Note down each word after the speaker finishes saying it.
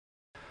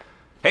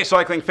Hey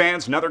cycling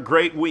fans, another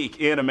great week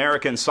in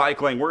American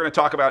cycling. We're going to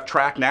talk about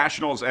track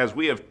nationals as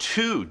we have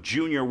two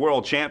junior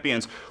world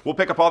champions. We'll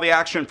pick up all the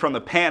action from the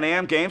Pan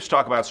Am Games,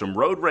 talk about some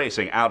road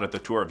racing out at the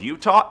Tour of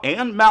Utah,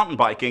 and mountain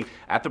biking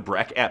at the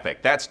Breck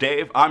Epic. That's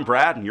Dave, I'm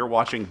Brad, and you're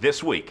watching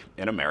This Week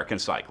in American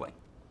Cycling.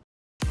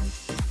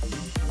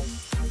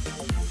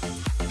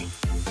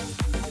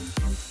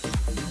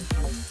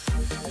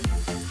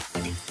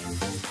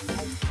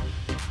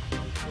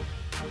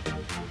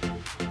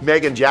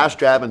 Megan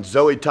Jastrab and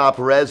Zoe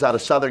Ta-Perez out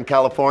of Southern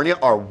California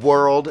are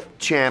world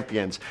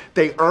champions.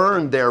 They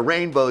earned their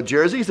rainbow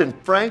jerseys in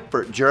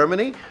Frankfurt,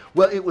 Germany.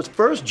 Well, it was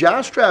first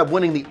Jastrab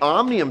winning the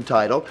Omnium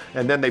title,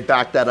 and then they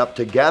backed that up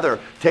together,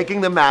 taking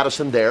the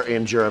Madison there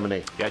in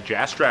Germany. Yeah,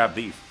 Jastrab,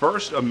 the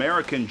first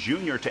American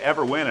junior to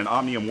ever win an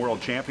Omnium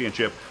World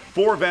Championship.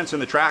 4 events in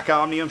the track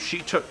Omnium. She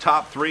took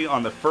top 3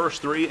 on the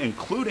first 3,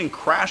 including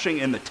crashing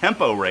in the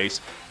tempo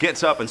race.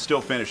 Gets up and still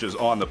finishes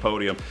on the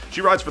podium. She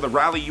rides for the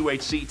Rally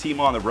UHC team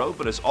on the road,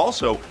 but is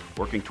also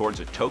working towards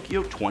a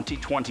Tokyo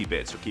 2020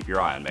 bid. So keep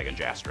your eye on Megan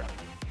Jastrab.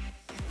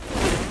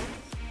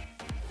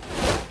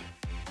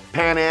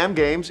 Pan Am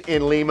Games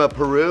in Lima,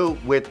 Peru,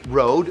 with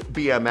road,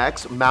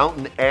 BMX,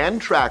 mountain, and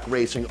track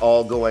racing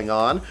all going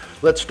on.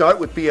 Let's start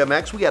with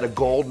BMX. We had a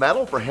gold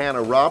medal for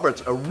Hannah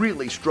Roberts, a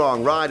really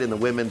strong ride in the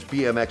women's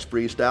BMX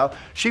freestyle.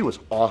 She was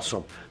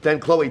awesome. Then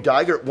Chloe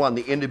Dygert won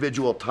the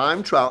individual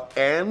time trial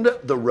and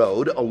the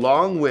road,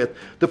 along with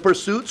the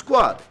Pursuit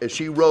Squad, as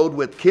she rode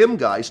with Kim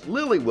Geist,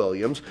 Lily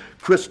Williams,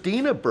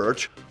 Christina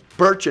Birch.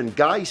 Birch and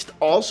Geist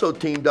also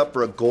teamed up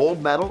for a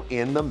gold medal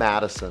in the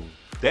Madison.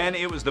 Then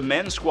it was the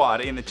men's squad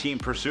in the team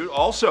pursuit,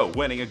 also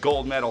winning a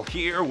gold medal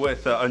here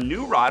with a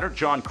new rider,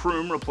 John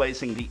Kroom,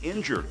 replacing the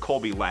injured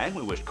Colby Lang.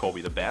 We wish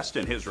Colby the best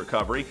in his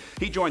recovery.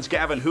 He joins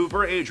Gavin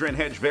Hoover, Adrian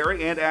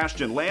Hedgeberry, and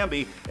Ashton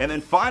Lambie. And then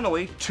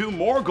finally, 2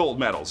 more gold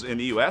medals in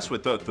the U.S.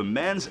 with both the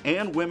men's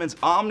and women's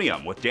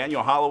Omnium, with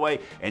Daniel Holloway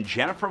and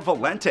Jennifer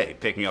Valente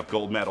picking up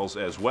gold medals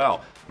as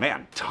well.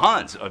 Man,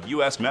 tons of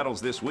U.S.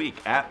 medals this week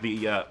at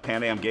the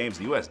Pan Am Games.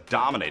 The U.S.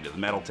 dominated the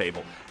medal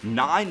table.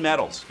 9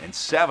 medals, and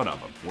 7 of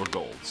them were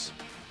golds.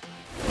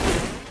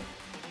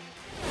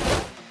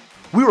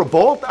 We were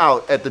both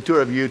out at the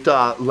Tour of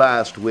Utah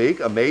last week.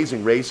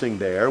 Amazing racing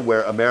there,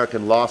 where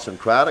American Lawson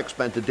Craddock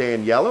spent a day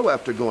in yellow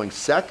after going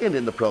second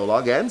in the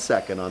prologue and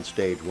second on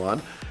stage 1.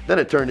 Then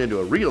it turned into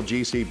a real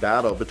GC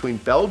battle between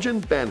Belgian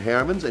Ben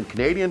Hermans and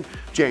Canadian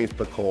James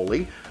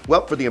Piccoli.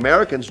 Well, for the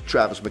Americans,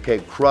 Travis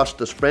McCabe crushed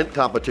the sprint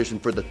competition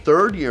for the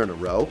 3rd year in a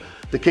row.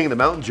 The King of the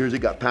Mountain jersey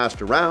got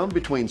passed around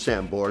between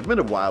Sam Boardman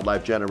of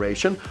Wildlife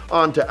Generation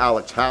on to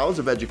Alex Howes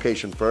of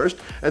Education First,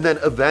 and then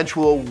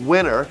eventual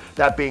winner,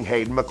 that being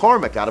Hayden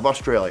McCormick out of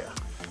Australia.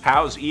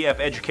 Howes'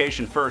 EF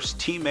Education First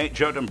teammate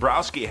Joe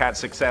Dombrowski had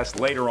success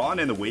later on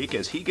in the week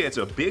as he gets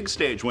a big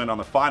stage win on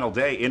the final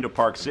day into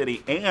Park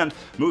City and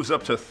moves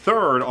up to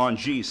 3rd on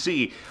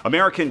GC.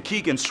 American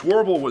Keegan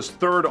Swarble was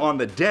 3rd on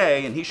the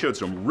day, and he showed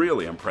some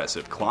really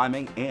impressive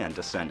climbing and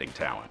descending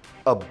talent.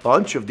 A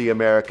bunch of the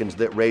Americans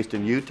that raced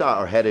in Utah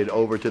are headed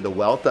over to the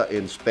Vuelta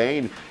in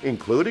Spain,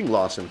 including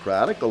Lawson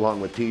Craddock,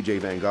 along with TJ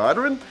Van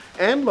Garderen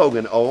and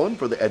Logan Owen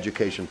for the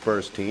Education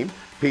First team.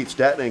 Pete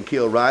Stetton and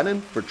Kiel Reinen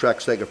for Trek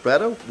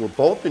Segafredo were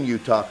both in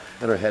Utah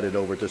and are headed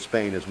over to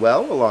Spain as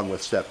well, along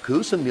with Sepp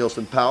Kuss and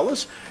Nielsen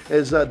Paulus,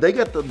 as they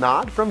get the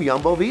nod from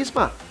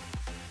Jumbo-Visma.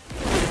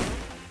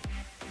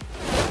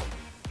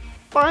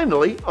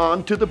 Finally,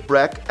 on to the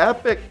Breck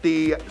Epic,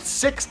 the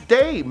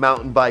 6-day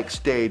mountain bike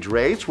stage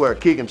race where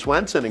Keegan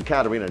Swenson and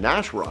Katarina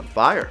Nash were on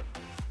fire.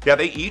 Yeah,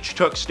 they each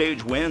took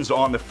stage wins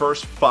on the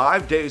first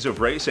 5 days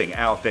of racing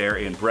out there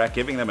in Breck,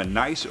 giving them a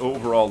nice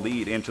overall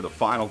lead into the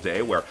final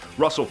day, where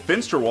Russell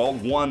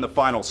Finsterwald won the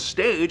final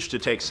stage to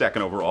take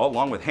 2nd overall,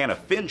 along with Hannah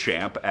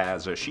Finchamp,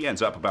 as she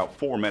ends up about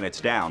 4 minutes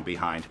down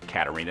behind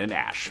Katarina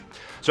Nash.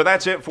 So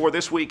that's it for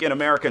This Week in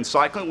American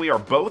Cycling. We are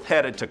both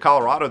headed to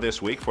Colorado this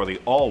week for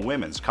the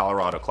all-women's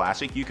Colorado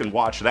Classic. You can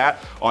watch that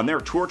on their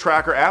Tour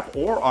Tracker app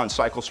or on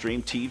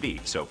CycleStream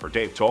TV. So for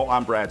Dave Towle,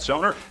 I'm Brad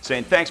Sohner,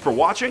 saying thanks for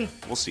watching.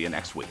 We'll see you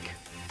next week.